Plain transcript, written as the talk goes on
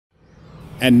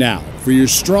And now, for your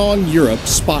Strong Europe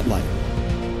Spotlight.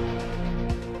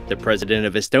 The President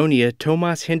of Estonia,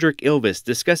 Toomas Hendrik Ilves,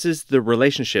 discusses the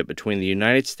relationship between the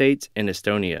United States and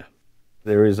Estonia.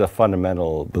 There is a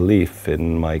fundamental belief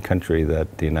in my country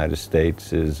that the United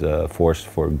States is a force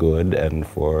for good and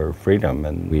for freedom,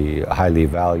 and we highly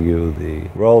value the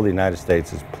role the United States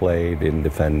has played in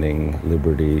defending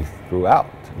liberty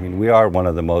throughout. I mean, we are one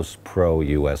of the most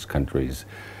pro-U.S. countries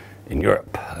in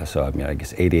Europe. So, I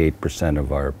guess 88%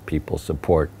 of our people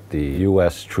support the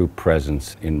U.S. troop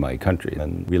presence in my country,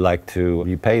 and we like to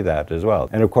repay that as well.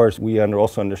 And of course, we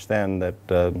also understand that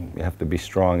you have to be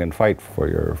strong and fight for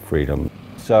your freedom.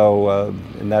 So,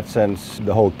 in that sense,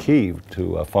 the whole key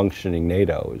to a functioning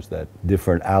NATO is that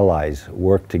different allies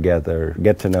work together,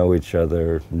 get to know each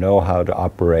other, know how to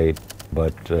operate,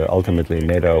 but ultimately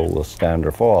NATO will stand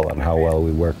or fall on how well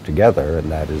we work together, and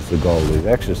that is the goal of these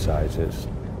exercises.